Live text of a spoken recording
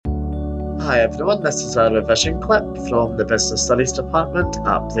Hi everyone, this is a revision clip from the Business Studies Department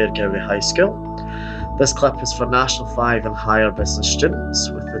at Blairgowrie High School. This clip is for National 5 and higher business students,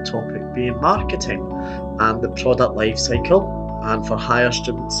 with the topic being marketing and the product life cycle, and for higher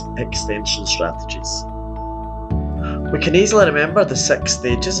students, extension strategies. We can easily remember the 6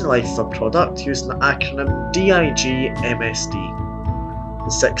 stages in life of a product using the acronym DIG-MSD.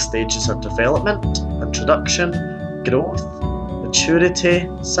 The 6 stages are development, introduction, growth, maturity,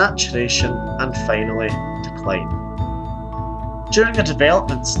 saturation, and finally, decline. During the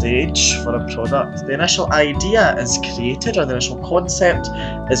development stage for a product, the initial idea is created, or the initial concept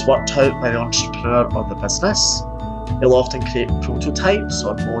is worked out by the entrepreneur or the business. They'll often create prototypes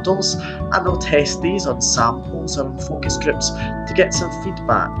or models, and they'll test these on samples or in focus groups to get some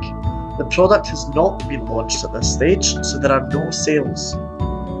feedback. The product has not been launched at this stage, so there are no sales.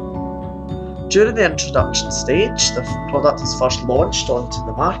 During the introduction stage, the product is first launched onto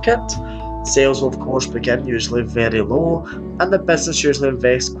the market. Sales will of course begin usually very low, and the business usually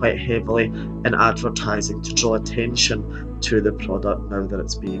invests quite heavily in advertising to draw attention to the product now that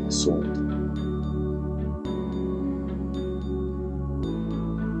it's being sold.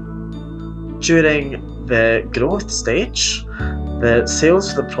 During the growth stage, the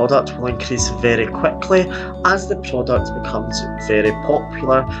sales for the product will increase very quickly as the product becomes very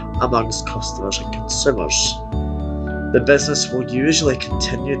popular amongst customers and consumers. The business will usually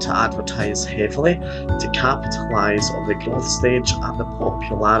continue to advertise heavily to capitalise on the growth stage and the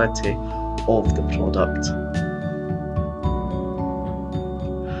popularity of the product.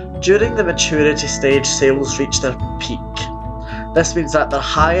 During the maturity stage, sales reach their peak. This means that the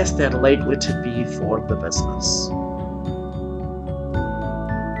highest they're likely to be for the business.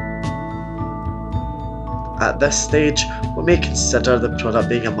 At this stage, we may consider the product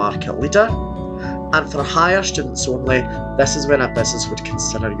being a market leader, and for higher students only, this is when a business would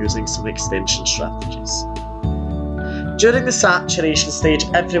consider using some extension strategies. During the saturation stage,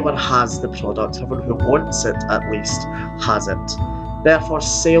 everyone has the product, everyone who wants it at least has it. Therefore,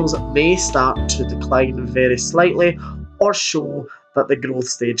 sales may start to decline very slightly or show that the growth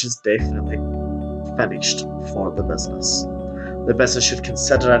stage is definitely finished for the business. The business should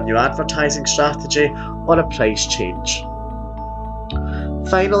consider a new advertising strategy or a price change.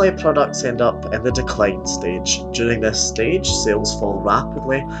 Finally, products end up in the decline stage. During this stage, sales fall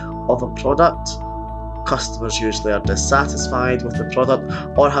rapidly of a product. Customers usually are dissatisfied with the product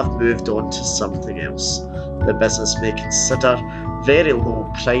or have moved on to something else. The business may consider very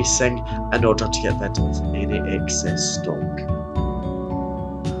low pricing in order to get rid of any excess stock.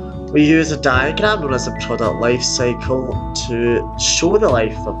 We use a diagram known as the product life cycle to show the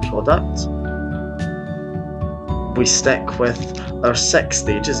life of a product. We stick with our 6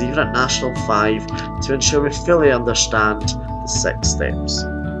 stages, even at National 5, to ensure we fully understand the 6 steps.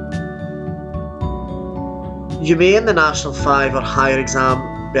 You may in the National 5 or higher exam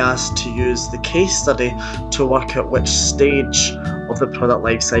be asked to use the case study to work out which stage of the product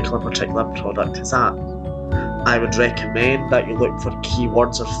life cycle a particular product is at. I would recommend that you look for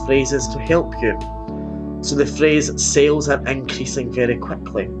keywords or phrases to help you. So the phrase "sales are increasing very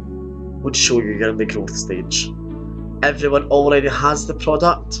quickly" would show you're in the growth stage. Everyone already has the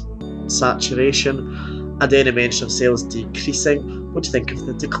product, saturation, and any mention of sales decreasing would think of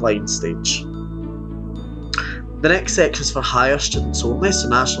the decline stage. The next section is for higher students only, so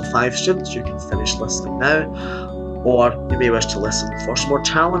National 5 students, you can finish listening now, or you may wish to listen for some more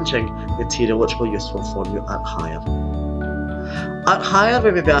challenging material which will be useful for you at higher. At higher, we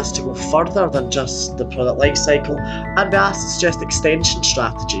may be asked to go further than just the product life cycle and be asked to suggest extension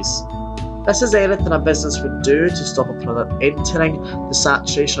strategies. This is anything a business would do to stop a product entering the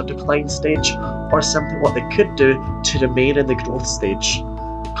saturation or decline stage, or simply what they could do to remain in the growth stage.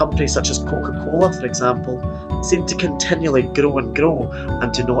 Companies such as Coca-Cola, for example, seem to continually grow and grow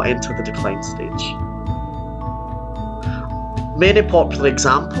and do not enter the decline stage. Many popular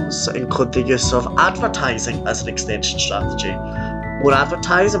examples include the use of advertising as an extension strategy. More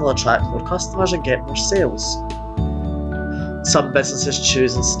advertising will attract more customers and get more sales. Some businesses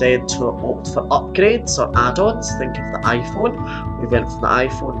choose instead to opt for upgrades or add-ons. Think of the iPhone. We went from the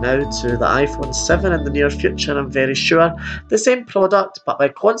iPhone now to the iPhone 7 in the near future, and I'm very sure the same product, but by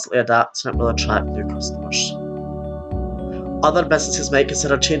constantly adapting it, will attract new customers. Other businesses might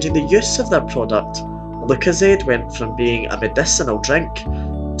consider changing the use of their product. Lucozade went from being a medicinal drink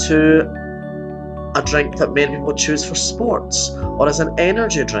to a drink that many people choose for sports, or as an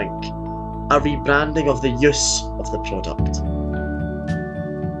energy drink, a rebranding of the use of the product.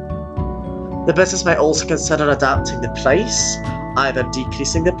 The business might also consider adapting the price, either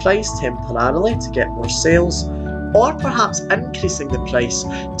decreasing the price temporarily to get more sales, or perhaps increasing the price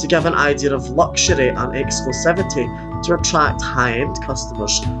to give an idea of luxury and exclusivity to attract high-end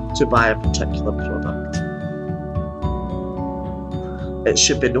customers to buy a particular product. It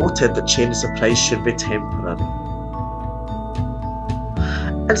should be noted that changes of price should be temporary.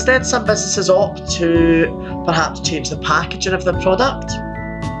 Instead, some businesses opt to perhaps change the packaging of their product.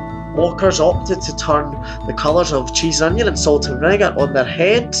 Walkers opted to turn the colours of cheese, onion and salt and vinegar on their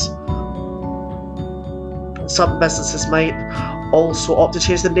heads. Some businesses might also opt to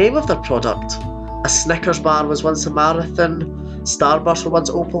change the name of their product. A Snickers bar was once a marathon, Starburst were once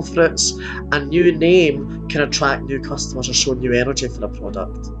Opal Fruits. A new name can attract new customers or show new energy for a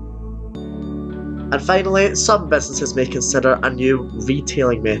product. And finally, some businesses may consider a new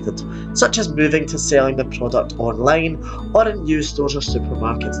retailing method, such as moving to selling the product online or in new stores or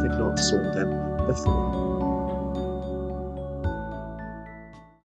supermarkets they've not sold in before.